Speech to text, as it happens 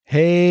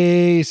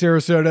Hey,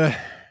 Sarasota,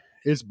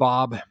 it's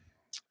Bob.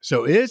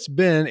 So it's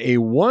been a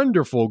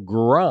wonderful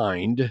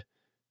grind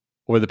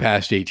over the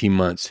past 18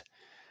 months.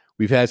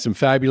 We've had some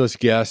fabulous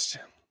guests.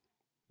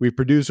 We've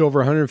produced over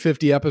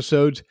 150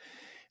 episodes,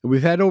 and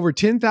we've had over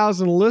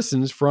 10,000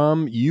 listens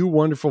from you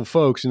wonderful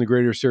folks in the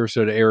greater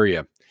Sarasota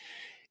area.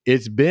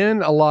 It's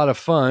been a lot of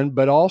fun,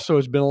 but also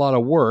it's been a lot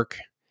of work.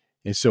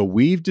 And so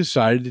we've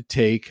decided to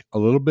take a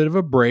little bit of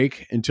a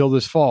break until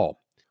this fall.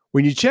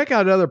 When you check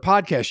out other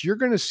podcasts, you're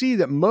going to see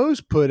that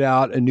most put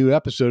out a new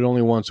episode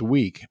only once a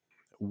week.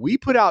 We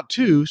put out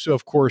two, so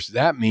of course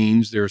that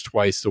means there's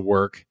twice the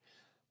work.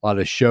 A lot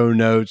of show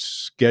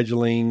notes,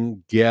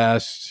 scheduling,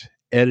 guests,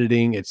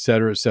 editing, et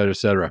cetera, et cetera, et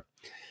cetera.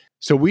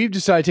 So we've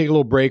decided to take a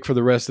little break for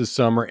the rest of the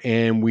summer,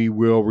 and we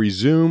will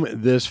resume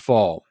this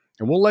fall.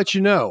 And we'll let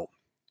you know.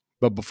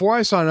 But before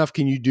I sign off,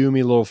 can you do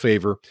me a little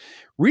favor?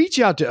 Reach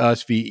out to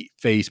us via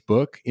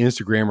Facebook,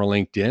 Instagram, or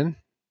LinkedIn.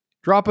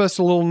 Drop us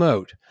a little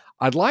note.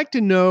 I'd like to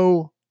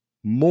know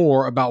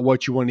more about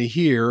what you want to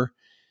hear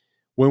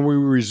when we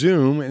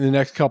resume in the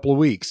next couple of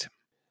weeks.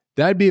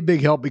 That'd be a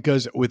big help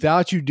because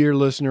without you, dear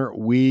listener,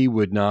 we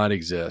would not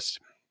exist.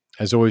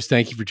 As always,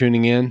 thank you for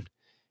tuning in.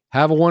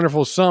 Have a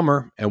wonderful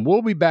summer, and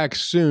we'll be back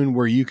soon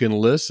where you can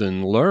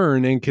listen,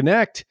 learn, and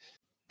connect.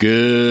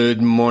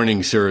 Good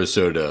morning,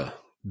 Sarasota.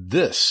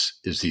 This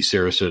is the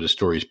Sarasota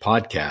Stories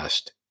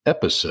Podcast,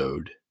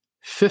 episode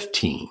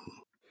 15.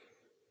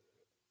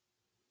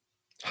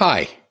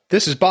 Hi.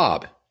 This is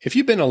Bob. If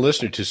you've been a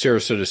listener to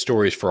Sarasota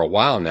Stories for a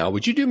while now,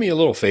 would you do me a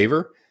little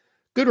favor?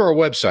 Go to our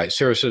website,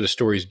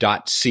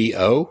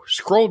 sarasotastories.co,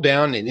 scroll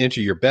down and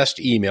enter your best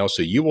email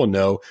so you will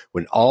know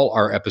when all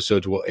our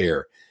episodes will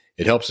air.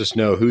 It helps us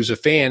know who's a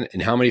fan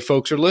and how many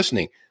folks are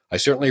listening. I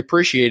certainly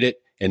appreciate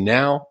it. And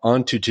now,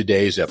 on to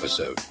today's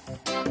episode.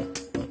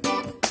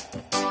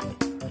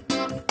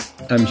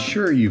 I'm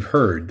sure you've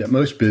heard that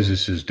most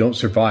businesses don't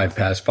survive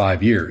past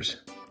 5 years.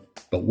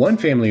 But one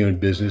family-owned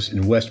business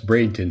in West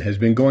Bradenton has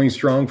been going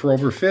strong for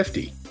over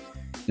 50.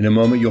 In a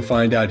moment, you'll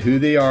find out who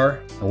they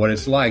are and what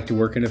it's like to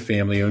work in a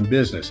family-owned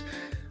business.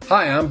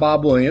 Hi, I'm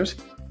Bob Williams,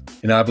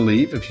 and I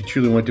believe if you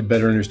truly want to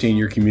better understand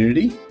your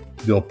community,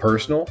 build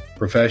personal,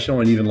 professional,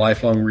 and even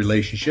lifelong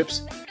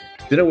relationships,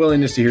 then a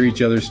willingness to hear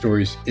each other's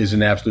stories is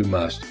an absolute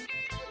must.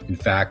 In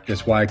fact,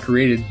 that's why I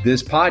created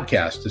this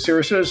podcast, the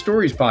Sarasota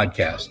Stories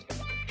Podcast.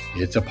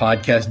 It's a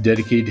podcast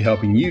dedicated to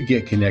helping you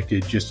get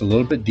connected just a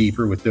little bit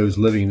deeper with those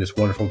living in this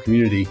wonderful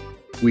community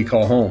we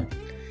call home.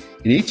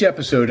 In each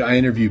episode, I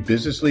interview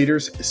business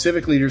leaders,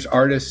 civic leaders,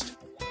 artists,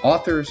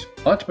 authors,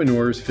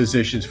 entrepreneurs,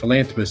 physicians,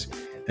 philanthropists,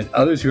 and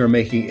others who are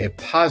making a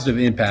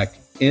positive impact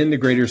in the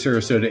greater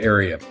Sarasota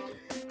area.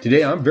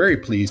 Today, I'm very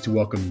pleased to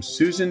welcome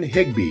Susan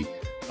Higbee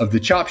of the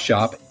Chop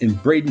Shop in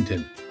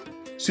Bradenton.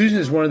 Susan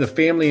is one of the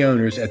family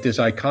owners at this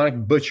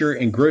iconic butcher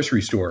and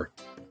grocery store.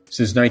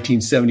 Since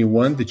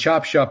 1971, the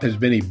Chop Shop has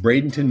been a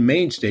Bradenton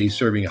mainstay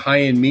serving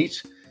high-end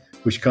meats,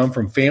 which come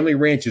from family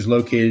ranches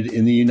located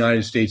in the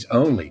United States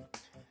only.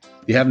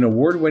 They have an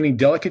award-winning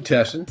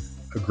delicatessen,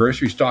 a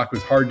grocery stock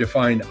with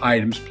hard-to-find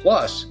items,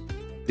 plus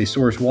they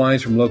source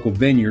wines from local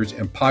vineyards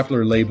and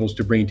popular labels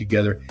to bring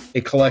together a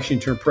collection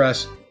to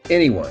impress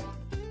anyone.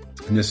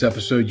 In this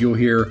episode, you'll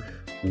hear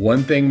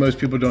one thing most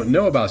people don't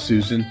know about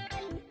Susan,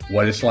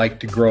 what it's like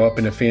to grow up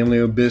in a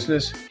family-owned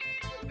business,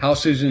 how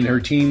Susan and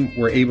her team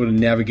were able to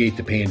navigate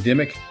the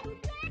pandemic,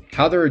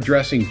 how they're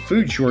addressing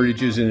food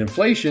shortages and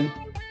inflation,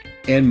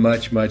 and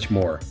much, much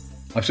more.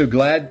 I'm so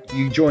glad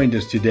you joined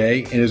us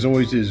today, and as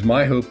always, it is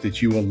my hope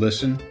that you will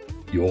listen,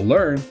 you will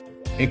learn,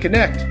 and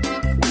connect.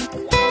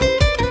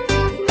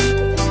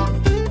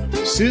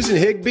 Susan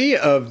Higbee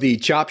of the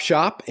Chop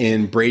Shop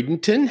in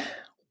Bradenton,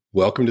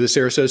 welcome to the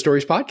Sarasota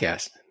Stories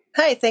Podcast.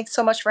 Hi, thanks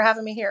so much for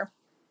having me here.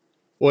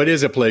 Well, it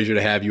is a pleasure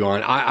to have you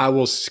on. I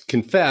will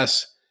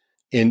confess,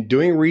 in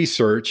doing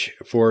research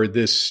for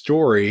this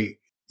story,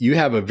 you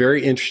have a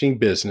very interesting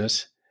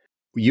business.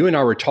 You and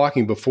I were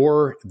talking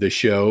before the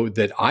show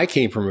that I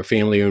came from a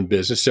family-owned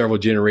business, several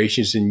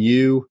generations, and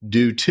you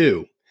do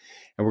too.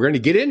 And we're going to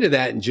get into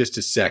that in just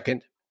a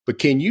second. But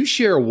can you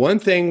share one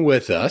thing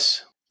with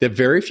us that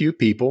very few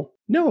people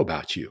know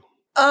about you?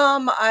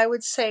 I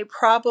would say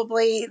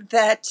probably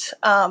that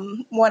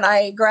when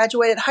I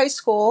graduated high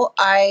school,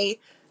 I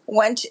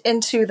went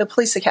into the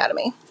police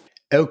academy.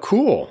 Oh,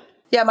 cool.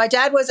 Yeah, my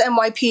dad was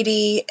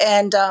NYPD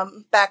and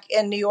back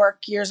in New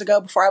York years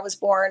ago before I was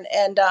born.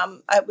 And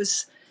it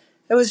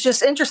was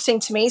just interesting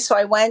to me. So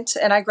I went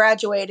and I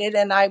graduated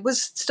and I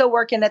was still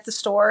working at the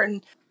store.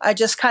 And I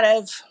just kind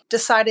of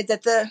decided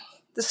that the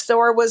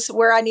store was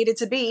where I needed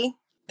to be.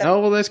 Oh,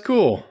 well, that's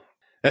cool.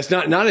 That's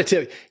not a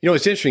tip. You know,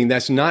 it's interesting.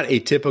 That's not a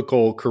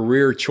typical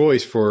career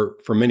choice for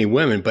many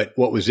women. But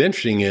what was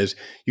interesting is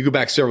you go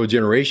back several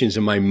generations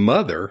and my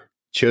mother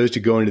chose to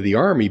go into the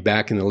Army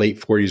back in the late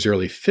 40s,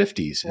 early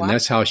 50s. Wow. And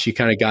that's how she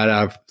kind of got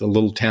out of the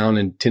little town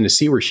in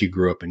Tennessee where she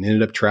grew up and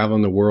ended up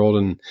traveling the world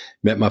and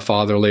met my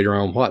father later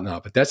on and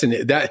whatnot. But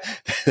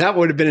that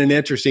would have been an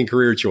interesting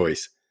career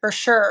choice. For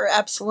sure.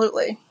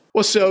 Absolutely.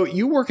 Well, so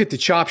you work at the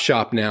Chop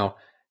Shop now.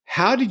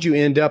 How did you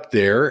end up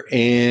there?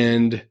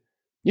 And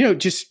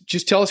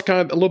Just tell us kind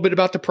of a little bit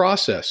about the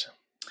process.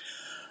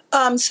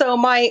 So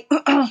my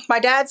my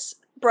dad's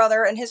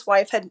brother and his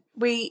wife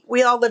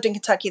we all lived in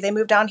Kentucky. They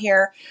moved down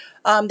here.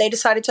 They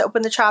decided to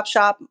open the chop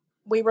shop.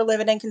 We were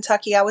living in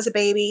Kentucky. I was a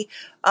baby.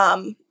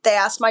 They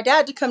asked my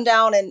dad to come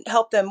down and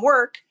help them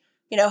work,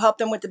 help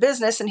them with the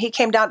business. And he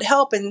came down to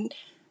help, and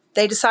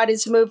they decided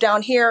to move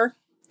down here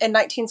in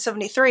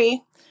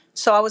 1973.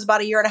 So I was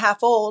about a year and a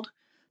half old.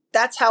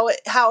 That's how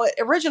it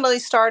originally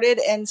started.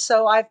 And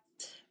so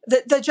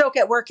the joke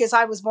at work is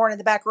I was born in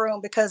the back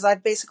room because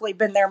I've basically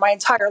been there my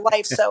entire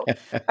life. So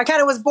I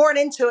kind of was born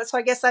into it. So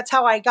I guess that's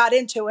how I got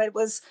into it,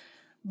 was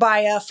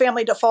by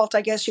family default,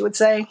 I guess you would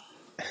say.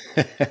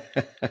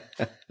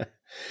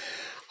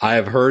 I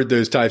have heard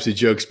those types of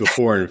jokes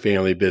before in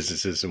family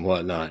businesses and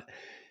whatnot.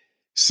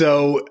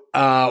 So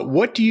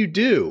what do you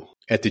do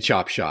at the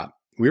chop shop?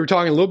 We were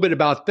talking a little bit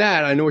about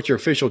that. I know what your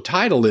official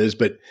title is,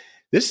 but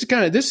this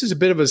is a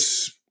bit of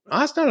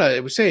I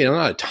would say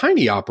not a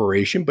tiny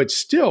operation, but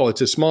still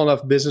it's a small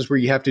enough business where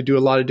you have to do a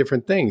lot of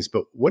different things.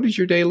 But what does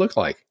your day look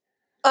like?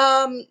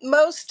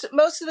 Most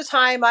of the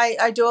time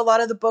I do a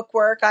lot of the book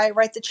work. I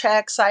write the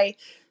checks. I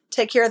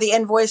take care of the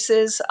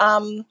invoices.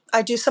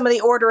 I do some of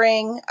the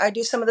ordering. I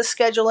do some of the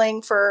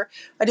scheduling for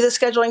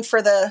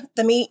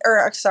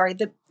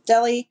the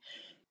deli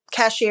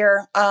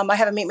cashier. I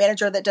have a meat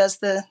manager that does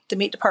the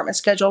meat department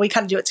schedule. We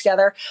kind of do it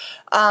together.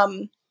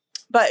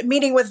 But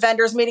meeting with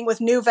vendors, meeting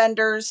with new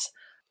vendors,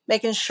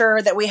 making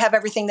sure that we have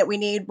everything that we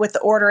need with the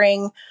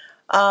ordering.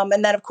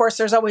 And then of course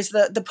there's always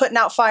the putting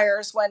out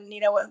fires when,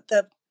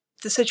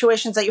 the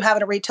situations that you have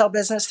in a retail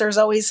business. There's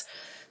always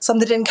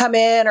something didn't come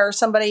in, or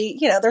somebody,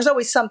 there's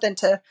always something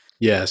to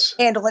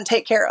handle and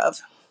take care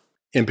of.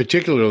 And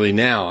particularly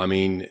now,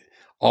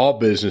 all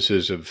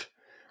businesses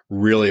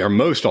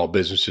most all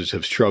businesses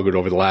have struggled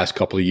over the last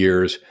couple of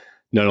years,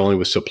 not only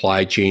with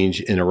supply chain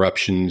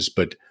interruptions,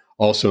 but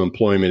also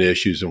employment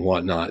issues and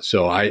whatnot.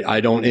 So I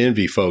don't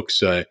envy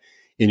folks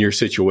in your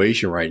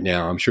situation right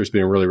now. I'm sure it's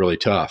been really, really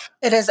tough.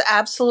 It has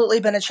absolutely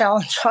been a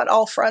challenge on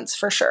all fronts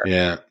for sure.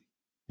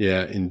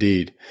 Yeah,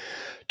 indeed.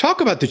 Talk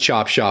about the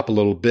chop shop a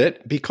little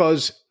bit,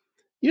 because,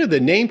 the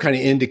name kind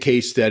of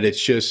indicates that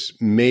it's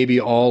just maybe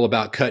all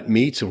about cut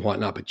meats and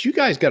whatnot, but you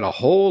guys got a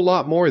whole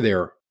lot more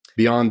there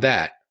beyond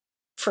that.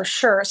 For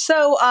sure.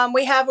 So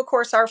we have, of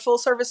course, our full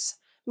service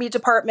meat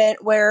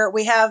department where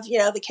we have,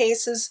 the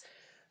cases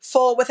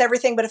full with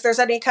everything. But if there's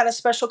any kind of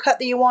special cut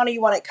that you want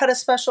it cut a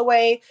special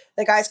way,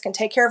 the guys can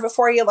take care of it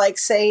for you. Like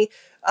say,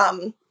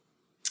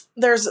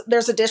 there's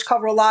a dish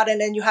called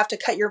rouladen, and you have to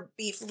cut your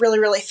beef really,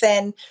 really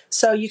thin.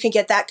 So you can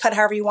get that cut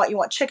however you want. You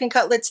want chicken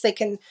cutlets, they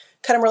can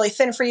cut them really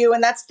thin for you.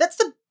 And that's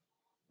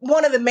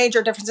one of the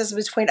major differences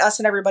between us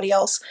and everybody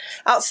else.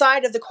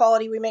 Outside of the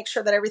quality, we make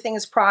sure that everything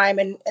is prime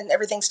and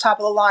everything's top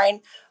of the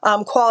line.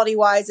 Quality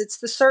wise, it's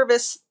the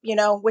service,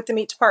 with the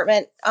meat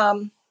department.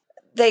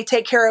 They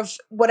take care of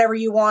whatever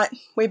you want.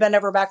 We bend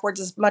over backwards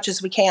as much as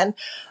we can.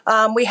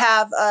 We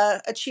have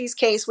a cheese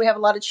case. We have a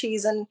lot of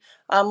cheese and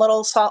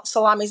little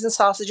salamis and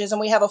sausages,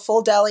 and we have a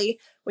full deli.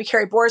 We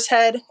carry Boar's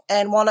Head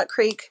and Walnut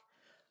Creek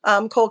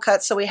cold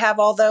cuts, so we have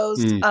all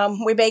those.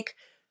 We make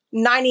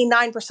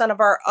 99%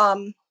 of our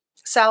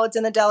salads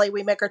in the deli.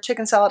 We make our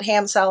chicken salad,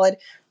 ham salad,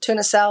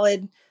 tuna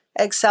salad,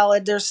 egg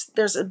salad.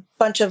 There's a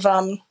bunch of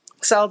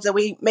salads that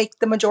we make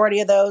the majority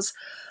of those.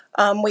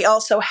 We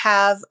also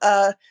have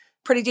a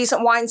pretty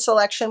decent wine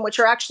selection, which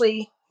are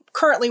actually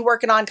currently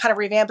working on kind of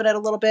revamping it a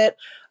little bit.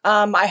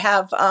 I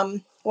have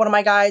one of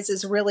my guys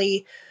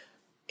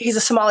he's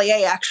a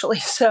sommelier actually.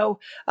 So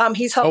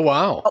he's helping. Oh,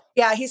 wow.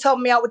 Yeah, he's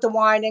helping me out with the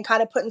wine and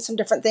kind of putting some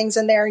different things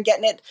in there and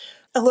getting it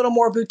a little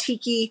more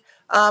boutique-y.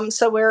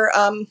 So we're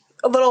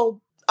a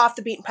little off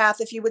the beaten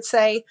path, if you would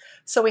say.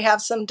 So we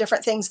have some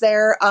different things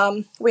there.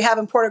 We have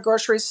imported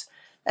groceries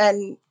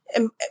and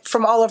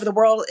from all over the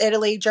world,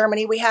 Italy,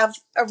 Germany. We have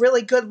a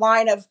really good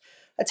line of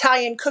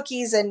Italian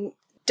cookies and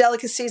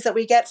delicacies that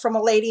we get from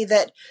a lady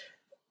that,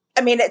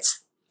 it's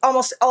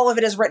almost all of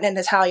it is written in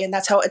Italian.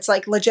 That's how it's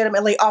like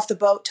legitimately off the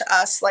boat to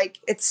us. Like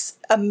it's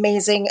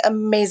amazing,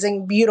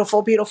 amazing,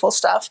 beautiful, beautiful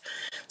stuff.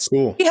 So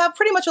cool. We have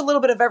pretty much a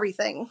little bit of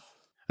everything.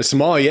 A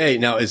sommelier.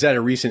 Now, is that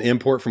a recent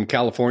import from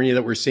California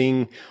that we're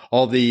seeing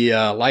all the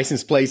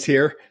license plates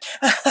here?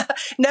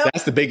 No,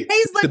 that's the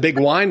big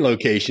wine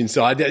location.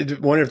 So I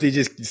wonder if they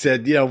just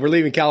said, we're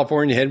leaving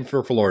California, heading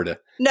for Florida.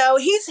 No,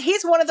 he's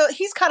he's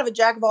kind of a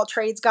jack of all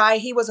trades guy.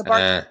 He was a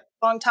bartender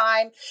for a long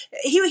time.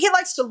 He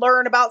likes to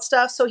learn about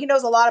stuff, so he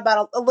knows a lot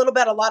about a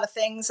lot of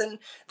things, and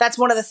that's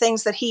one of the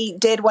things that he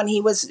did when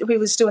he was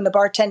doing the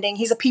bartending.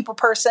 He's a people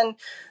person,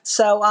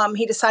 so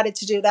he decided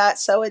to do that.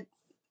 So it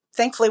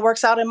thankfully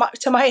works out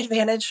to my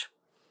advantage.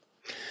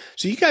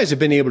 So you guys have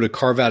been able to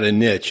carve out a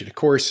niche. And of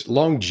course,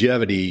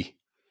 longevity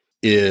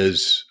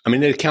it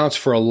accounts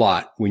for a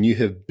lot. When you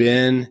have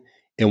been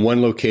in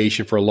one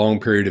location for a long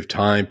period of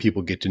time,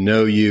 people get to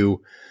know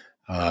you.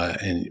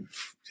 And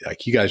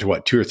like you guys are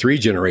 2 or 3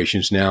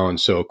 generations now. And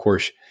so of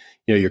course,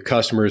 your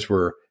customers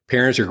were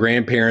parents or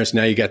grandparents.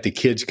 Now you got the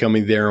kids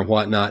coming there and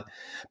whatnot.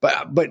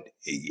 But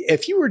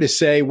if you were to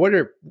say, what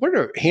are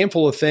a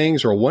handful of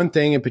things or one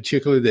thing in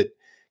particular that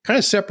kind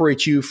of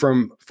separates you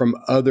from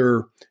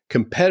other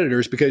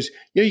competitors? Because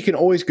you can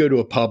always go to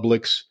a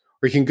Publix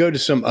or you can go to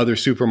some other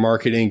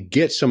supermarket and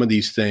get some of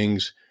these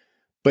things.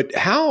 But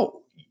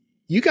how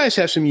you guys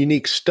have some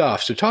unique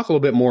stuff. So talk a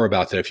little bit more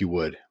about that, if you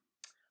would.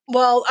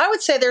 Well, I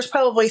would say there's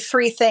probably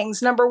three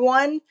things. Number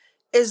one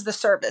is the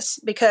service,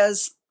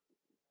 because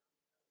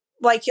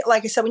like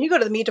I said, when you go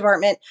to the meat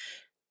department,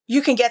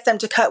 you can get them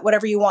to cut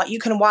whatever you want. You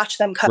can watch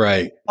them cut.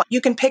 Right.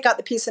 You can pick out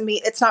the piece of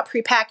meat. It's not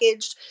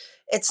prepackaged.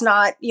 It's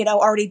not,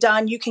 already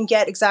done. You can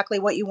get exactly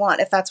what you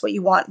want if that's what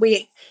you want.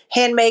 We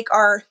hand make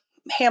our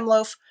ham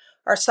loaf,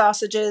 our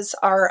sausages,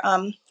 our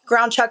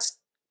ground chucks.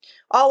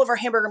 All of our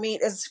hamburger meat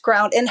is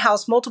ground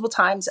in-house multiple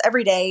times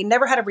every day.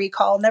 Never had a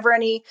recall. Never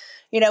any.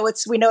 We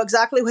know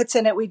exactly what's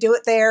in it. We do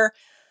it there.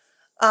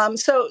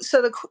 So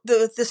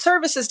the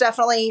service is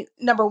definitely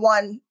number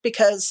one,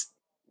 because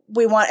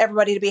we want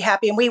everybody to be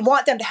happy and we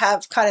want them to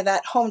have kind of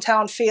that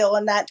hometown feel,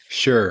 and that,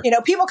 sure,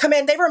 people come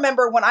in, they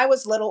remember when I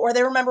was little, or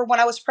they remember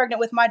when I was pregnant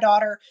with my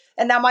daughter,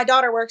 and now my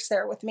daughter works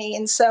there with me.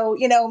 And so,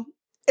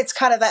 it's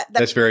kind of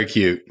that's very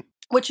cute,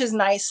 which is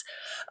nice.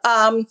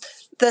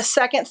 The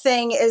second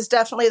thing is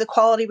definitely the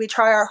quality. We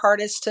try our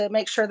hardest to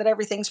make sure that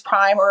everything's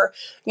prime, or,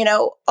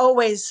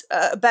 always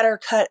a better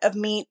cut of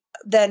meat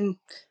than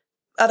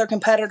other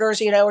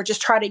competitors, or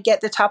just try to get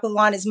the top of the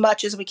line as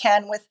much as we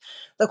can with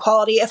the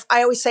quality. If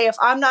I always say, if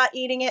I'm not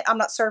eating it, I'm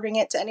not serving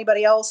it to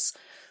anybody else.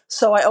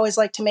 So I always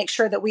like to make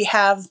sure that we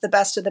have the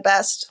best of the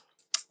best.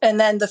 And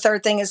then the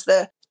third thing is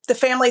the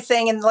family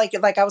thing. And like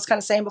I was kind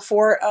of saying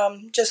before,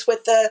 just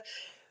with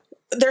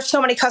there's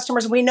so many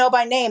customers we know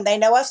by name. They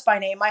know us by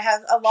name. I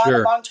have a lot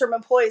of long-term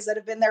employees that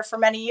have been there for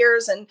many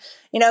years, and,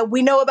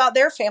 we know about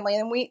their family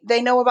and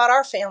they know about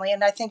our family.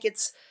 And I think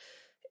it's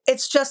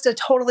just a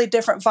totally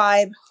different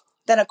vibe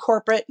than a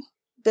corporate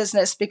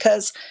business,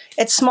 because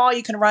it's small.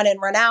 You can run in,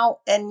 run out.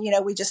 And,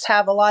 we just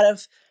have a lot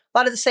of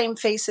the same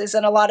faces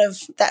and a lot of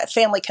that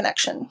family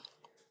connection.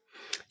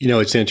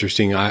 It's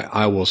interesting.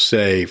 I will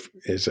say,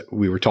 as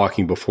we were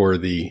talking before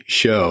the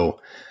show,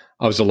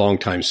 I was a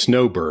longtime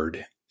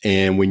snowbird.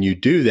 And when you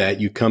do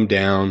that, you come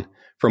down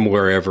from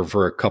wherever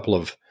for a couple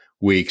of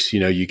weeks,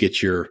 you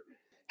get your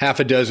half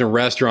a dozen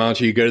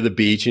restaurants, or you go to the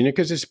beach, and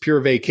because it's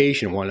pure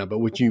vacation and whatnot. But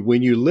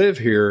when you live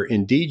here,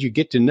 indeed, you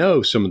get to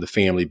know some of the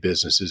family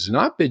businesses. And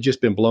I've just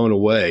been blown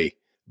away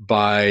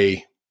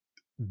by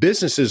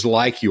businesses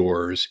like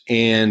yours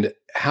and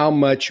how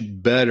much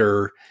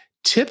better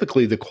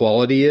typically the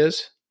quality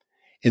is.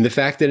 And the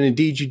fact that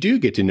indeed you do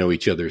get to know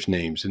each other's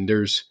names. And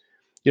there's,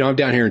 I'm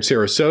down here in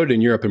Sarasota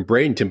and you're up in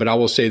Bradenton, but I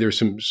will say there's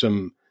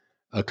some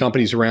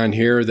companies around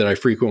here that I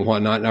frequent and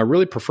whatnot, and I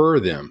really prefer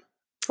them.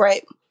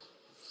 Right.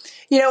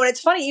 And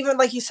it's funny, even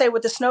like you say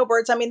with the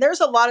snowbirds, I mean, there's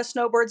a lot of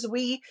snowbirds.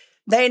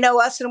 They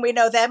know us and we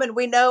know them, and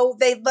we know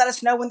they let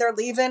us know when they're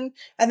leaving.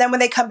 And then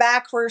when they come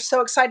back, we're so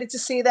excited to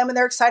see them and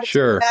they're excited to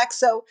come back.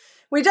 So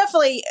we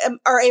definitely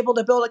are able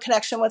to build a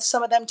connection with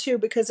some of them too,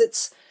 because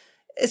it's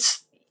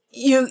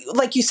you,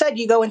 like you said,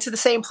 you go into the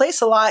same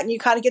place a lot and you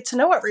kind of get to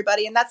know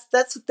everybody. And that's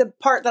the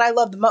part that I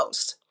love the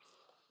most.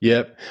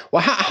 Yep.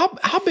 Well,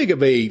 how big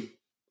of a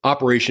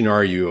operation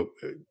are you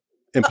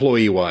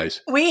employee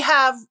wise?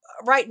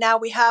 Right now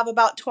we have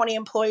about 20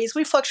 employees.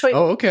 We fluctuate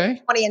 20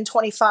 and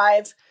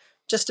 25,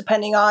 just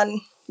depending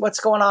on what's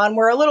going on.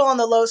 We're a little on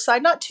the low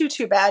side, not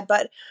too bad,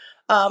 but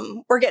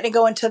we're getting to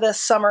go into the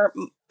summer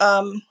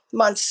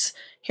months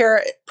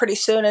here pretty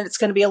soon, and it's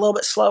going to be a little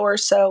bit slower.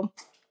 So,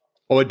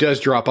 it does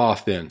drop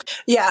off then.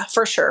 Yeah,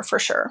 for sure.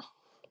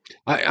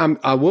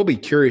 I will be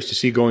curious to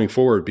see going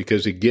forward,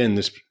 because again,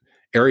 this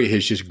area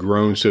has just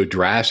grown so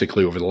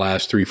drastically over the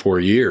last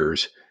 3-4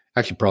 years.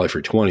 Actually, probably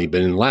for 20,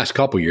 but in the last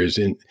couple of years,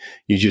 and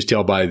you just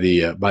tell by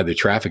the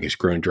traffic has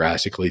grown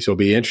drastically. So it'll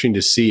be interesting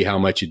to see how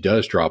much it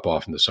does drop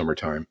off in the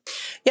summertime.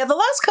 Yeah, the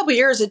last couple of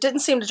years, it didn't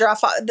seem to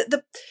drop off.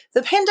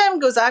 The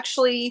pandemic was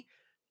actually,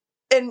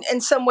 in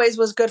some ways,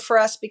 was good for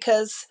us,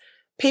 because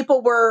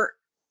people were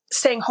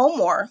staying home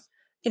more.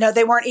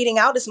 They weren't eating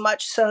out as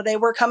much, so they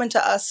were coming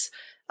to us.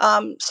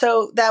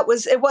 So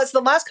it was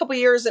the last couple of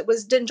years,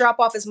 didn't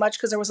drop off as much,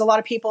 because there was a lot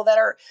of people that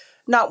are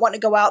not wanting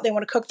to go out. They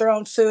want to cook their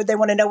own food. They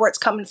want to know where it's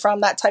coming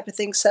from, that type of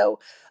thing. So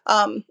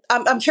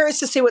I'm curious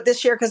to see what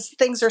this year, because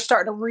things are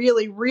starting to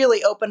really,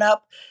 really open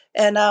up.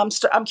 And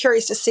I'm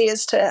curious to see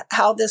as to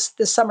how this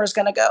summer is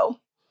going to go.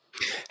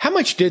 How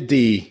much did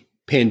the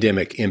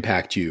pandemic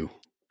impact you?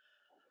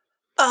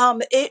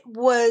 It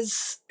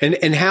was.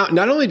 And how,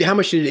 not only how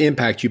much did it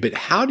impact you, but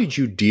how did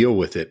you deal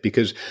with it?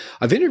 Because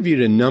I've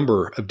interviewed a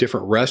number of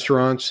different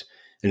restaurants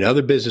and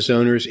other business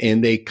owners,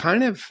 and they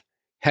kind of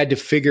had to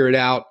figure it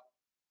out,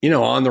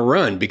 on the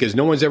run, because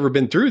no one's ever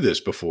been through this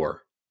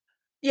before.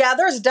 Yeah,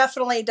 there's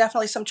definitely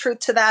some truth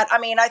to that. I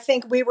mean, I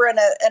think we were in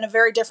a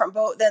very different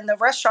boat than the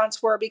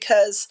restaurants were,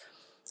 because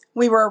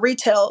we were a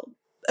retail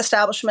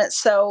establishment.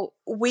 So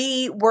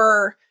we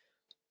were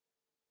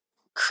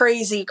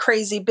crazy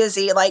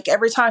busy. Like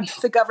every time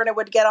the governor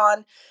would get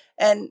on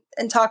and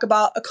talk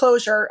about a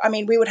closure. I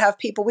mean, we would have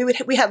people,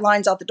 we had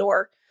lines out the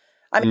door.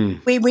 I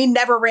mean, we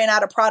never ran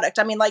out of product.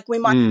 I mean, like we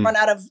might run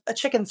out of a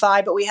chicken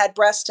thigh, but we had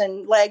breast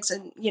and legs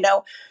and,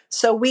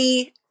 so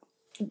we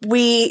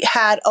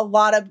had a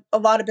lot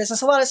of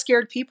business, a lot of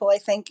scared people, I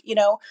think,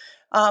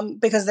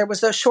 because there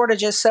was those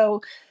shortages.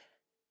 So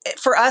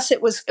for us,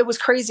 it was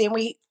crazy. And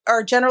we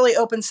are generally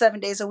open 7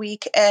 days a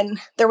week. And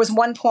there was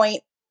one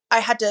point I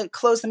had to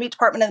close the meat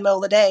department in the middle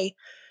of the day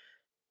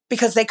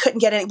because they couldn't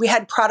get it. We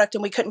had product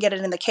and we couldn't get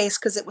it in the case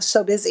because it was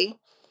so busy.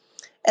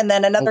 And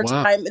then another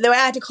time, then I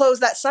had to close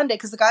that Sunday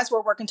because the guys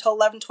were working till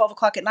 11, 12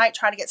 o'clock at night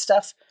trying to get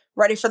stuff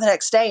ready for the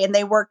next day. And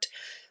they worked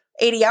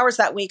 80 hours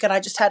that week, and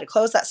I just had to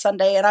close that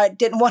Sunday. And I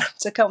didn't want them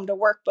to come to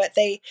work, but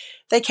they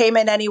came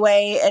in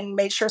anyway and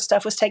made sure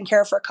stuff was taken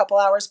care of for a couple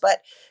hours.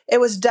 But it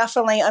was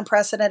definitely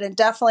unprecedented and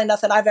definitely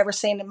nothing I've ever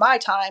seen in my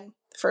time,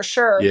 for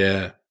sure.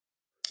 Yeah.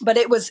 But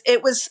it was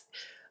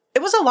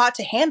a lot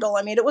to handle.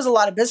 I mean, it was a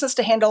lot of business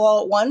to handle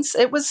all at once.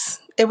 It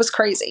was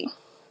crazy.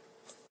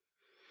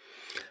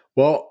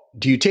 Well,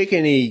 do you take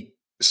any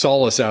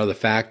solace out of the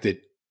fact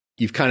that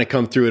you've kind of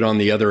come through it on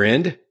the other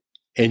end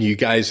and you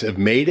guys have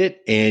made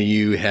it and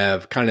you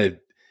have kind of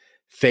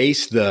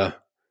faced the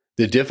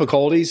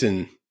difficulties?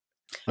 And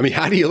I mean,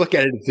 how do you look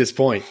at it at this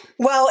point?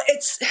 Well,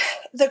 it's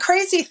the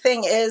crazy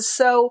thing is,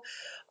 so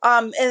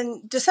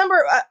in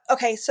December,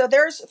 so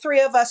there's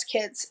 3 of us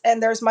kids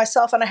and there's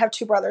myself and I have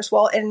 2 brothers.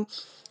 Well, in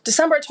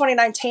December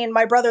 2019,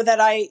 my brother that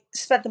I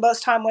spent the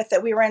most time with,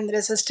 that we ran the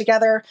business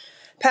together,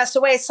 passed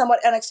away somewhat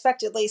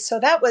unexpectedly. So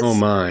that was, oh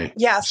my,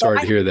 yeah. Sorry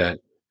to hear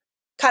that.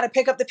 Kind of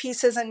pick up the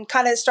pieces and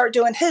kind of start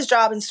doing his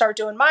job and start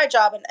doing my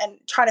job and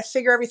trying to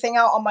figure everything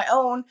out on my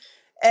own.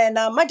 And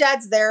my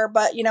dad's there,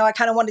 but I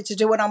kind of wanted to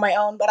do it on my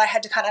own, but I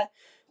had to kind of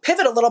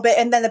pivot a little bit.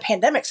 And then the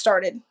pandemic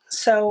started.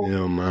 So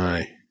oh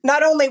my,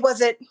 not only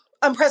was it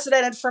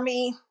unprecedented for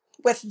me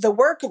with the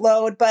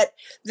workload, but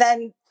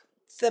then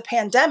the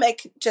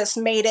pandemic just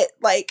made it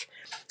like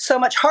so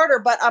much harder.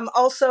 But I'm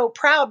also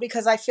proud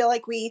because I feel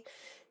like we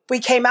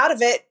came out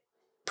of it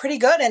pretty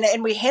good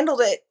and we handled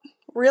it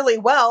really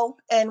well.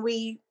 And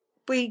we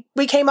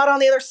came out on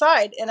the other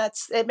side, and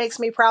it makes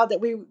me proud that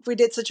we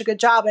did such a good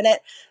job in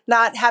it,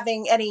 not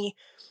having any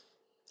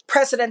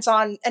precedence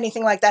on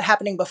anything like that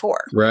happening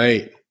before.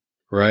 Right.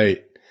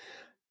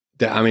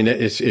 I mean,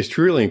 it's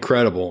truly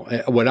incredible.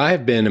 What I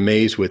have been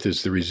amazed with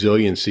is the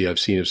resiliency I've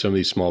seen of some of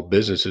these small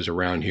businesses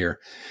around here.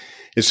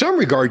 In some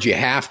regards, you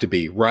have to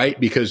be, right?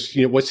 Because,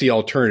 what's the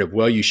alternative?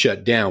 Well, you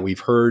shut down. We've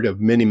heard of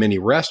many, many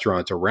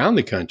restaurants around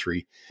the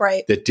country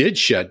that did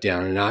shut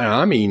down. And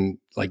I mean,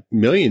 like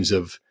millions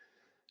of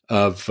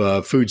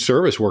food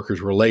service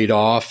workers were laid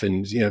off,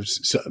 and,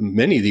 so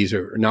many of these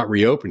are not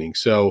reopening.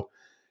 So,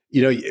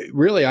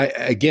 really,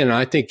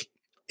 I think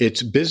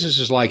it's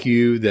businesses like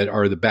you that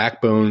are the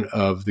backbone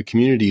of the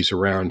communities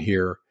around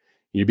here.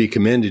 You'd be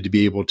commended to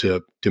be able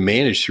to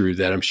manage through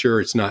that. I'm sure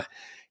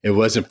it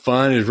wasn't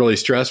fun. It was really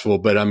stressful,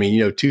 but I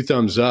mean, 2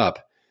 thumbs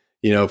up,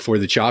 for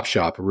the Chop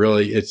Shop.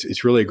 Really,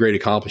 it's really a great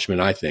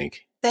accomplishment, I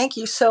think. Thank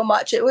you so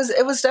much. It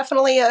was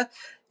definitely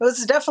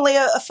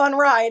a fun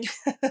ride.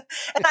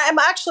 And I'm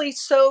actually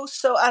so,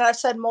 and I've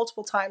said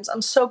multiple times,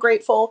 I'm so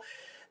grateful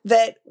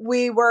that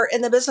we were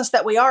in the business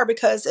that we are,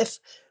 because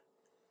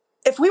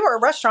if we were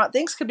a restaurant,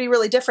 things could be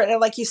really different. And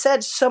like you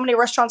said, so many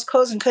restaurants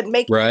closed and couldn't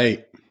make it.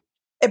 Right.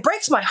 It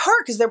breaks my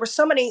heart because there were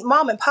so many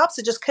mom and pops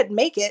that just couldn't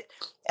make it.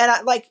 And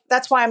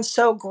that's why I'm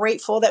so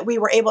grateful that we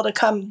were able to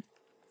come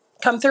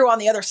through on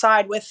the other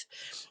side with,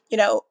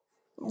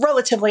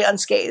 relatively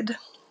unscathed.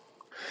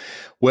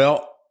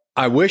 Well,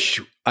 I wish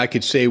I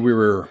could say we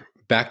were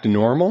back to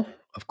normal.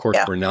 Of course,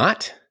 we're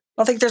not. I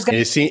don't think there's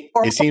going to be.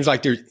 It seems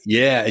like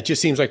it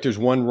just seems like there's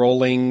one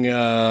rolling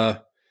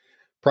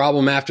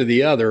problem after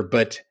the other.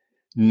 But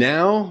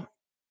now,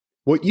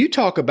 what you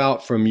talk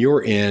about from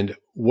your end,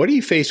 what are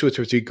you faced with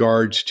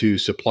regards to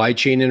supply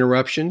chain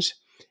interruptions?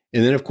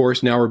 And then, of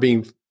course, now we're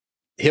being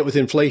hit with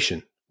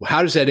inflation.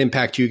 How does that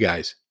impact you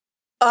guys?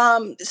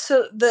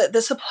 So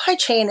the supply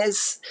chain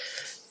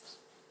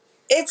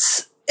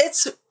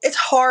it's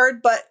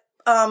hard, but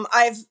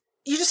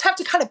you just have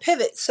to kind of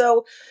pivot.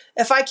 So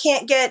if I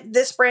can't get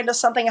this brand of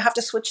something, I have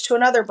to switch to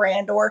another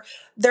brand, or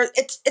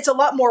it's a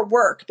lot more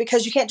work,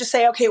 because you can't just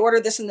say, okay, order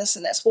this and this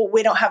and this. Well,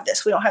 we don't have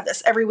this. We don't have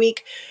this. Every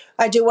week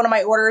I do one of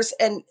my orders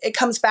and it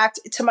comes back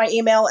to my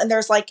email and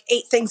there's like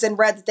 8 things in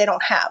red that they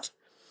don't have.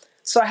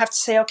 So I have to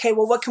say, okay,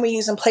 well, what can we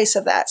use in place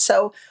of that?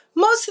 So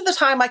most of the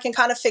time I can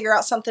kind of figure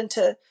out something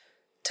to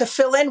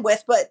fill in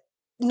with, but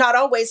not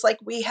always. Like,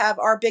 we have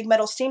our big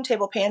metal steam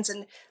table pans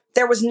and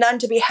there was none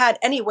to be had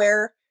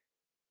anywhere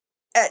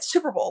at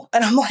Super Bowl.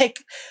 And I'm like,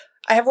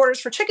 I have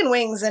orders for chicken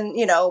wings and,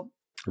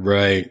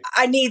 right,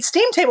 I need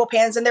steam table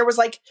pans, and there was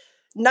like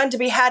none to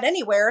be had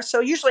anywhere.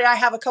 So usually I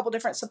have a couple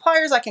different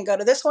suppliers. I can go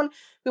to this one.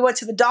 We went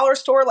to the dollar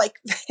store, like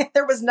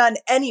there was none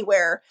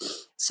anywhere.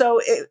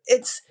 So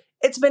it's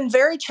been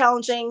very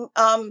challenging.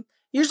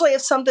 Usually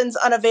if something's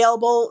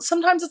unavailable,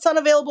 sometimes it's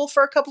unavailable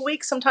for a couple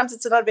weeks. Sometimes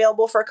it's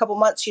unavailable for a couple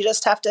months. You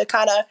just have to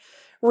kind of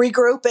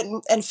regroup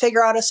and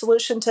figure out a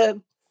solution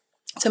to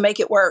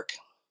make it work.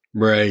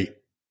 Right.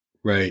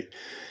 Right.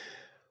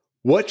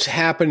 What's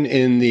happened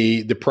in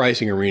the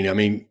pricing arena? I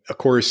mean, of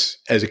course,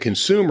 as a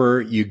consumer,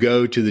 you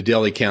go to the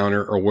deli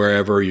counter or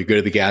wherever, you go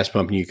to the gas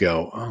pump and you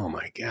go, oh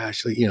my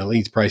gosh,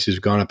 these prices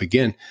have gone up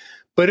again.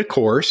 But of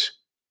course,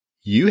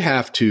 you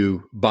have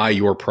to buy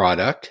your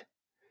product.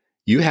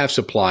 You have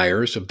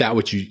suppliers of that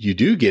which you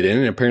do get in,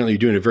 and apparently you're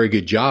doing a very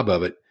good job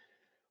of it.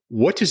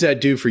 What does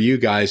that do for you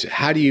guys?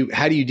 How do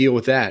you deal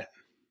with that?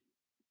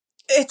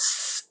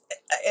 It's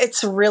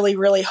really,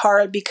 really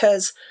hard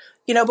because,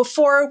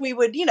 before we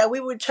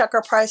would check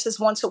our prices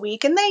once a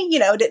week, and they,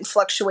 didn't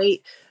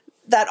fluctuate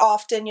that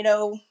often,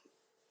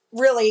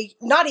 really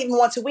not even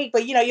once a week,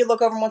 but, you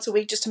look over them once a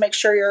week just to make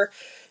sure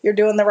you're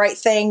doing the right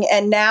thing.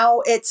 And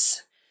now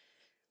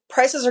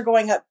prices are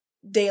going up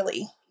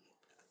daily.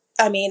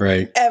 I mean,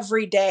 Right.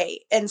 every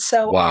day. And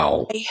so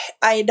Wow.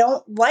 I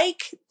don't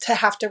like to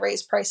have to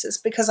raise prices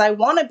because I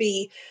want to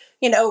be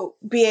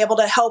able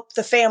to help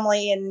the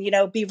family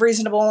and, be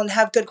reasonable and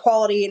have good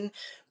quality.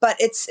 But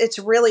it's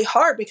really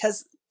hard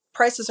because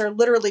prices are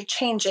literally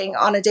changing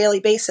on a daily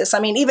basis. I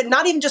mean,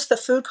 not even just the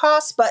food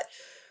costs, but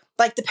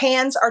like the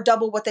pans are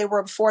double what they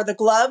were before. The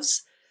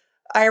gloves,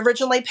 I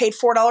originally paid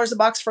 $4 a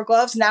box for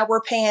gloves. Now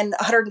we're paying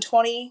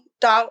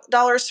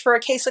 $120 for a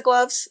case of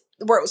gloves,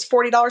 where it was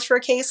 $40 for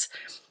a case.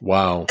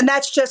 Wow. And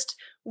that's just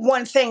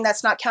one thing.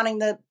 That's not counting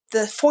the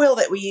foil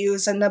that we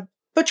use and the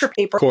butcher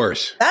paper. Of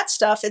course. That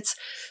stuff. It's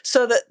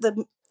so that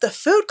the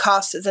food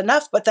cost is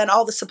enough, but then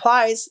all the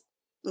supplies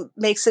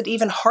makes it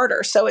even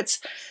harder. So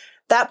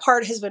that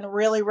part has been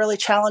really, really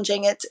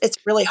challenging. It's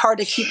really hard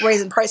to keep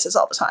raising prices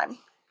all the time.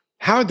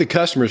 How have the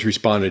customers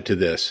responded to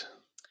this?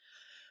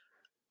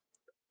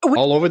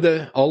 All over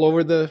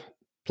the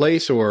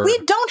place, or we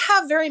don't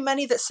have very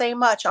many that say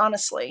much,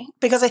 honestly,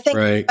 because I think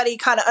everybody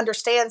kind of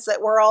understands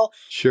that we're all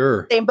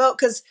sure same boat.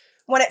 Because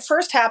when it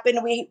first happened,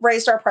 we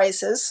raised our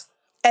prices,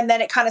 and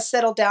then it kind of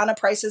settled down in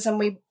prices,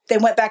 and they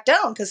went back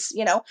down because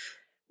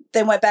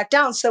they went back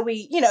down. So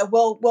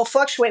we'll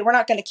fluctuate. We're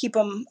not going to keep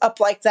them up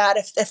like that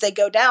if they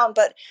go down,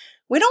 but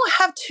we don't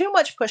have too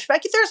much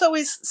pushback. There's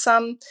always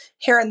some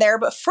here and there,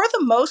 but for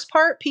the most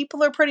part,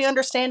 people are pretty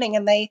understanding,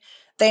 and they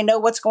know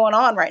what's going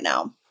on right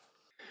now.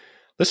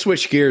 Let's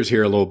switch gears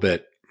here a little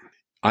bit.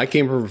 I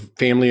came from a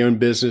family-owned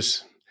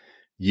business.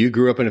 You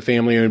grew up in a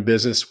family-owned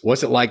business.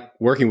 What's it like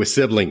working with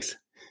siblings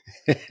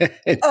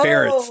and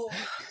parents?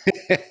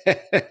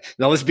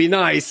 Now, let's be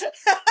nice.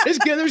 There's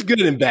good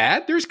and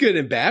bad. There's good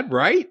and bad,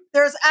 right?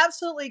 There's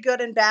absolutely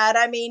good and bad.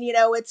 I mean,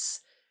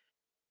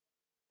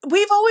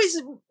 we've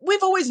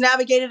always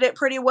navigated it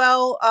pretty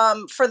well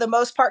for the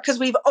most part because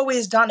we've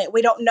always done it.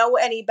 We don't know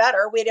any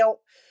better. We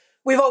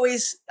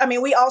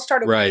all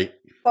started right.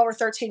 12 or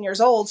 13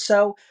 years old.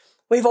 So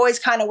we've always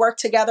kind of worked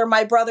together.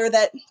 My brother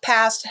that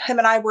passed, him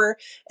and I were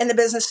in the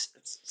business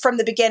from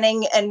the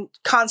beginning and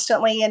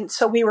constantly. And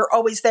so we were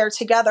always there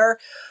together.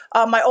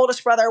 My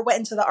oldest brother went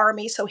into the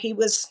Army. So he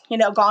was,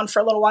 gone for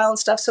a little while and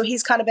stuff. So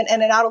he's kind of been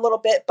in and out a little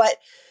bit, but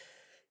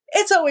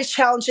it's always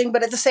challenging.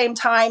 But at the same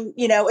time,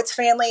 it's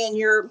family and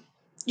you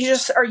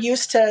just are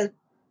used to,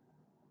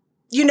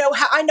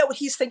 I know what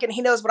he's thinking.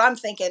 He knows what I'm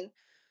thinking.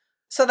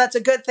 So that's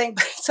a good thing.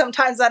 But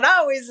sometimes that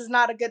always is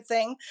not a good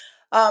thing.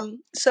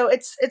 So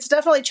it's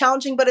definitely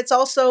challenging, but it's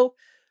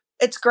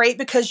great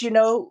because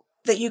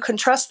that you can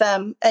trust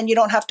them and you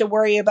don't have to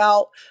worry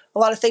about a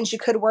lot of things you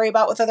could worry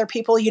about with other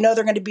people. They're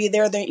going to be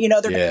there. They're going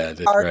to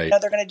be hard. Right.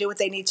 They're going to do what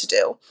they need to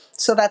do.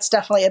 So that's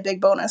definitely a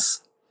big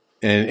bonus.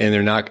 And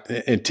they're not,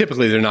 and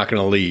typically they're not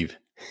going to leave.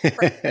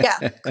 Right.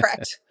 Yeah,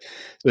 correct.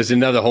 So it's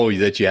another hole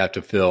that you have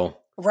to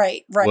fill.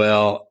 Right.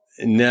 Well,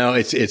 no,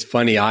 it's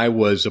funny. I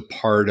was a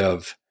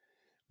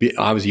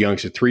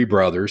youngest of three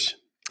brothers,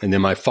 and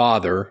then my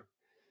father,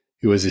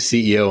 who was a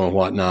CEO and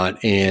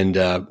whatnot.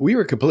 And we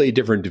were completely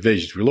different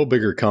divisions. We're a little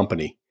bigger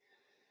company,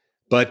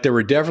 but there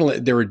were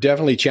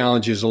definitely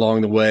challenges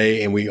along the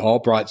way, and we all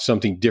brought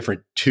something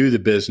different to the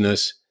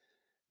business.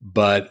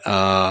 But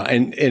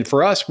and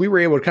for us, we were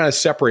able to kind of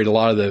separate a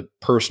lot of the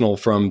personal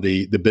from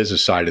the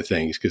business side of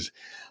things,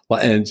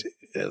 and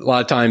a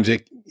lot of times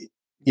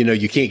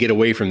you can't get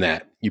away from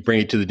that. You bring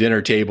it to the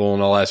dinner table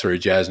and all that sort of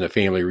jazz in the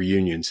family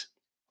reunions.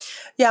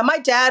 Yeah, my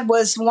dad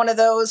was one of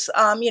those,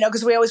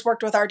 because we always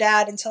worked with our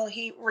dad until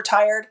he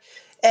retired.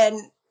 And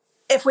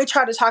if we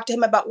tried to talk to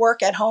him about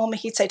work at home,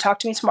 he'd say, talk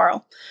to me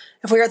tomorrow.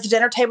 If we were at the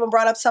dinner table and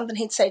brought up something,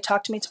 he'd say,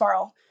 talk to me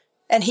tomorrow.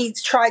 And he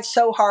tried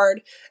so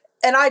hard.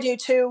 And I do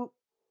too.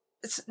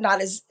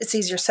 It's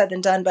easier said than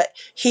done, but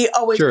he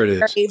always was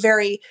very,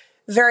 very,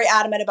 very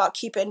adamant about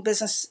keeping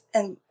business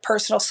and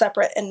personal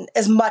separate and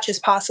as much as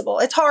possible.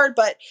 It's hard,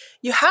 but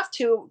you have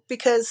to,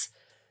 because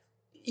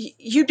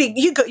you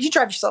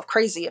drive yourself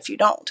crazy if you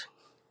don't.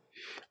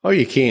 Oh,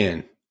 you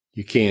can.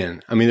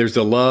 I mean, there's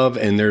the love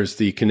and there's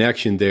the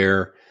connection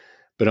there,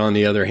 but on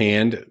the other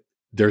hand,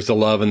 there's the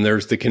love and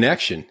there's the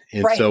connection.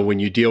 And right. So when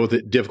you deal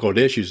with difficult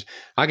issues,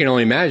 I can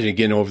only imagine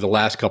again over the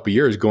last couple of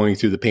years going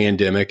through the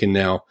pandemic, and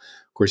now,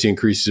 of course, the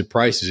increases of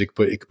prices, it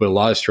could put a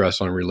lot of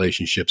stress on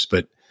relationships.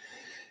 But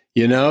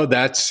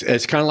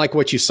it's kind of like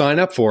what you sign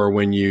up for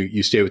when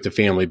you stay with the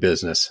family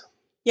business.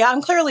 Yeah,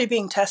 I'm clearly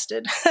being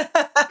tested.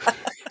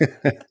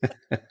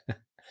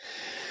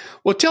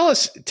 Well, tell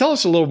us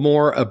a little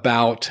more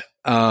about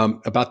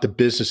the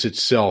business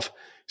itself.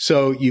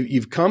 So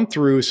you've come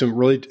through some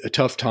really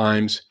tough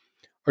times.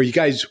 Are you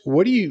guys?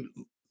 What are you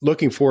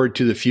looking forward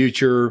to the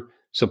future?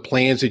 Some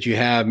plans that you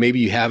have, maybe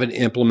you haven't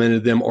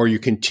implemented them, or you're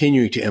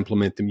continuing to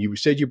implement them. You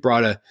said you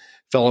brought a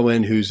fellow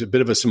in who's a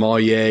bit of a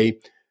sommelier,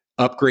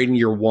 upgrading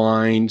your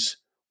wines.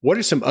 What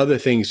are some other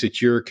things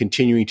that you're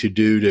continuing to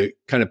do to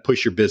kind of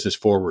push your business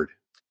forward?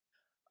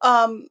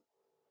 Um,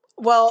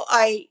 well,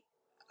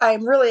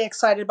 I'm really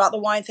excited about the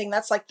wine thing.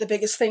 That's like the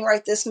biggest thing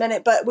right this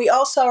minute. But we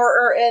also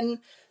are in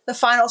the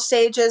final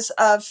stages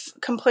of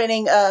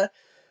completing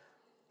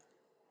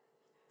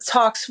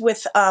talks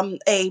with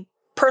a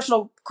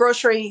personal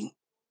grocery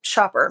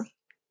shopper,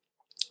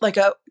 like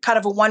a kind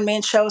of a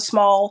one-man show,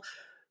 small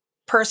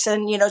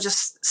person,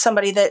 just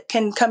somebody that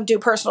can come do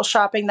personal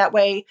shopping. That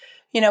way,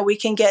 we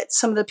can get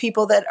some of the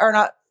people that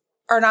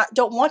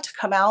don't want to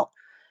come out,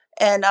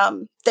 and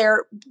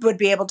there would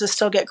be able to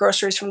still get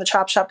groceries from the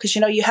chop shop, because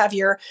you have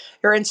your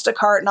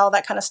Instacart and all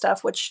that kind of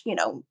stuff, which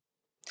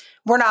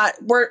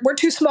we're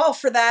too small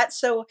for that.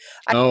 So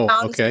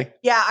Okay.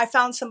 I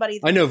found somebody.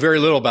 I know very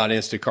little about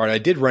Instacart. I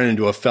did run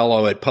into a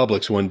fellow at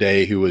Publix one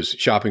day who was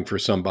shopping for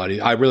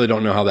somebody. I really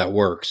don't know how that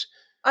works.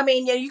 I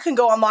mean, you can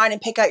go online and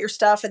pick out your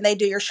stuff, and they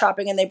do your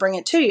shopping and they bring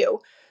it to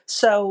you.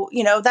 So,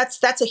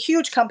 that's a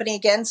huge company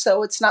again.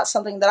 So it's not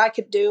something that I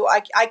could do.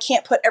 I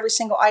can't put every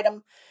single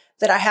item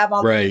that I have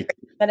on right.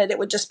 And it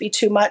would just be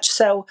too much.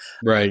 So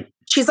right.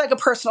 She's like a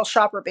personal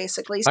shopper,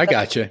 basically. So I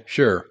gotcha.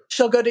 Sure.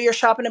 She'll go do your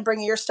shopping and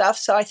bring you your stuff.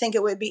 So I think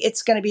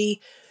it's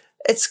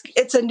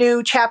a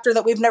new chapter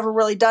that we've never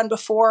really done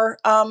before.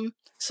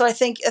 So I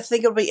think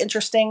it'll be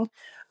interesting.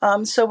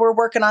 So we're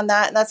working on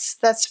that, and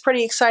that's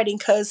pretty exciting,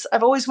 because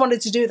I've always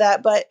wanted to do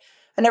that, but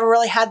I never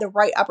really had the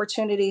right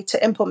opportunity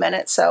to implement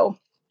it. So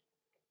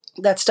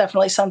that's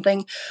definitely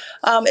something.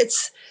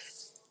 It's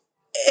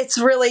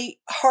really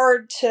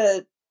hard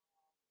to.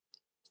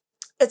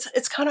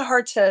 It's kind of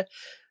hard to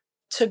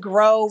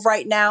grow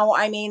right now.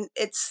 I mean,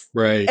 it's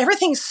right.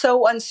 Everything's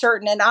so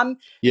uncertain, and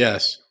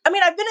yes. I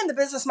mean, I've been in the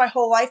business my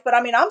whole life, but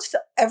I mean, I'm still,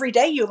 every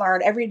day you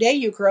learn, every day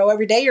you grow,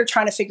 every day you're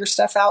trying to figure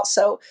stuff out.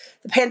 So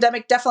the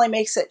pandemic definitely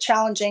makes it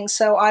challenging.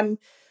 So I'm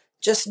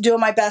just doing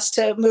my best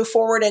to move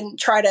forward and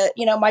try to,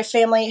 my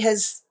family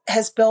has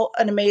built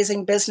an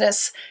amazing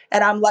business,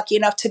 and I'm lucky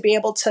enough to be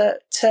able to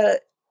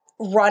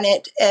run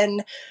it.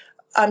 And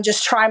I'm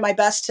just trying my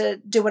best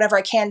to do whatever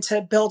I can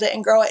to build it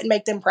and grow it and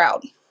make them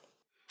proud.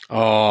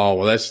 Oh,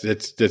 well,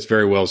 that's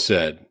very well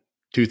said.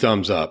 2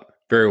 thumbs up.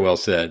 Very well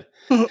said.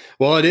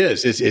 Well, it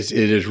is. It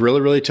is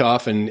really, really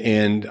tough.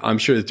 And I'm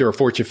sure that there are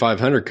Fortune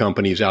 500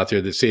 companies out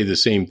there that say the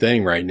same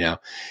thing right now.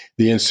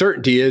 The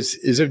uncertainty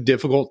is a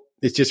difficult,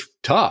 it's just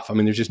tough. I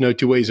mean, there's just no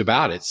two ways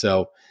about it.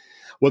 So,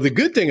 well, the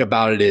good thing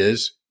about it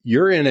is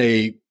you're in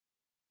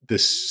the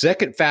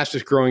second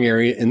fastest growing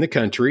area in the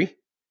country.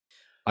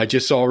 I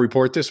just saw a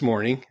report this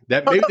morning.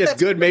 Maybe that's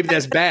good. Maybe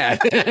that's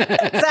bad.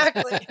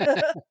 Exactly.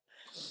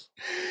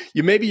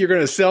 Maybe you're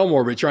going to sell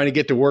more, but trying to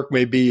get to work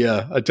may be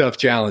a tough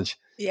challenge.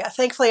 Yeah,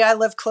 thankfully I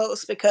live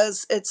close,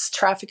 because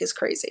traffic is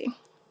crazy.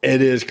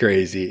 It is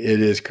crazy.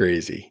 It is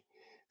crazy.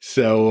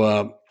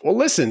 So, well,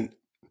 listen,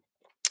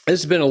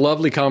 this has been a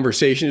lovely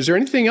conversation. Is there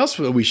anything else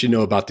that we should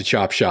know about the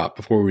Chop Shop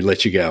before we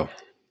let you go?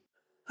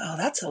 Oh,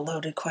 that's a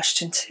loaded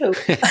question too.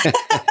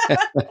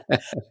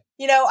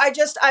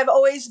 I've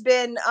always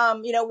been,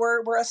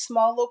 we're a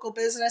small local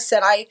business,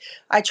 and I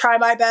try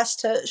my best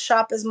to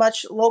shop as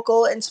much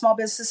local and small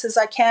business as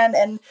I can.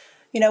 And,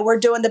 we're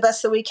doing the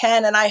best that we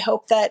can. And I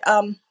hope that,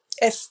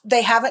 if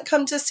they haven't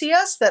come to see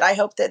us, that I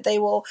hope that they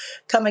will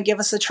come and give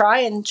us a try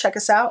and check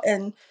us out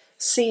and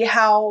see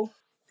how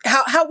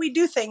we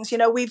do things.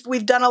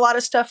 We've done a lot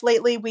of stuff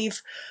lately. We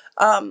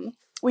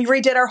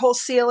redid our whole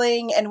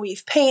ceiling, and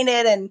we've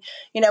painted, and,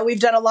 we've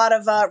done a lot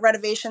of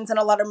renovations and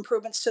a lot of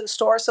improvements to the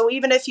store. So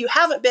even if you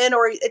haven't been,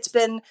 or it's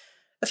been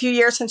a few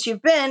years since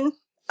you've been,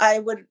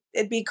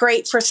 it'd be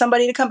great for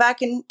somebody to come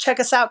back and check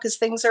us out, because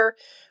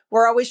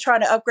we're always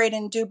trying to upgrade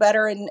and do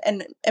better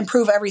and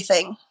improve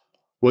everything.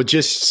 Well,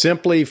 just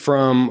simply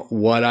from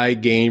what I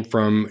gained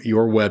from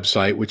your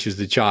website, which is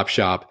the Chop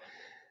Shop,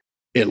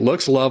 it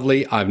looks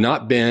lovely. I've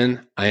not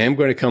been. I am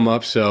going to come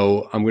up.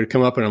 So I'm going to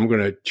come up and I'm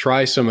going to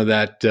try some of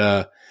that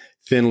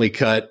thinly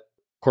cut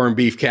corned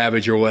beef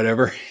cabbage or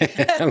whatever.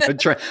 I'm going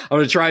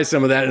to try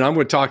some of that. And I'm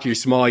going to talk to your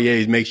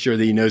sommelier, make sure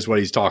that he knows what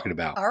he's talking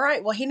about. All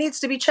right. Well, he needs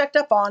to be checked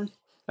up on.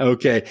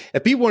 Okay.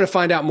 If people want to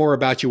find out more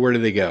about you, where do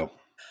they go?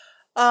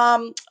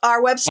 Our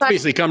website.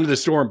 Obviously, come to the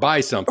store and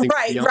buy something.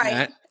 Right.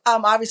 That.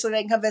 Obviously,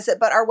 they can come visit.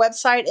 But our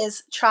website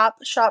is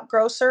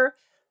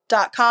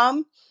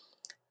chopshopgrocer.com.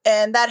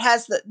 And that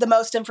has the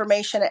most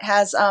information. It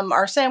has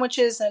our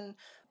sandwiches and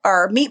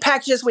our meat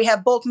packages. We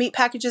have bulk meat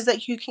packages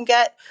that you can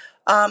get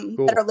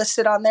cool. That are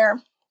listed on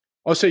there.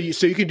 Oh, so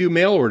you can do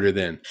mail order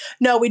then?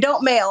 No, we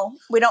don't mail.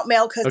 We don't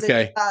mail because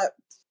it's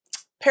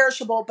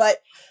perishable.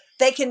 But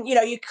they can,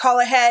 you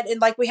call ahead,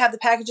 and like we have the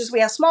packages.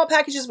 We have small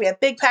packages. We have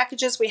big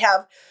packages. We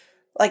have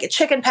like a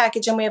chicken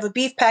package, and we have a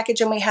beef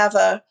package, and we have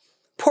a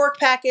pork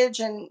package,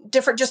 and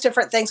different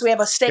things. We have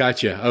a steak.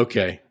 Gotcha.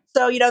 Okay.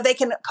 So, they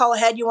can call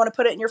ahead. You want to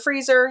put it in your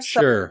freezer.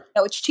 Sure.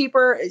 So, it's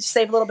cheaper. You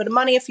save a little bit of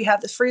money if you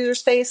have the freezer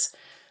space.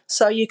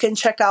 So you can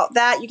check out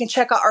that. You can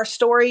check out our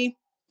story,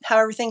 how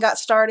everything got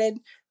started,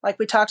 like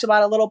we talked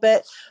about a little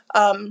bit.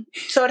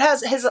 So it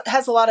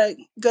has a lot of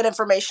good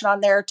information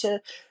on there to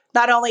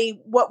not only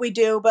what we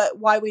do, but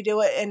why we do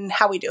it and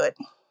how we do it.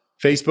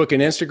 Facebook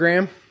and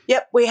Instagram?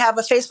 Yep. We have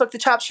a Facebook, the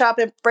Chop Shop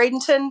in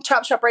Bradenton.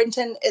 Chop Shop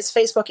Bradenton is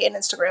Facebook and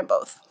Instagram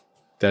both.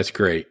 That's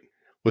great.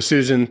 Well,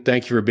 Susan,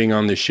 thank you for being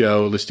on the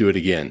show. Let's do it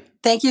again.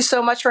 Thank you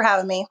so much for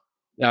having me.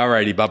 All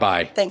righty.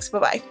 Bye-bye. Thanks.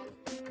 Bye-bye.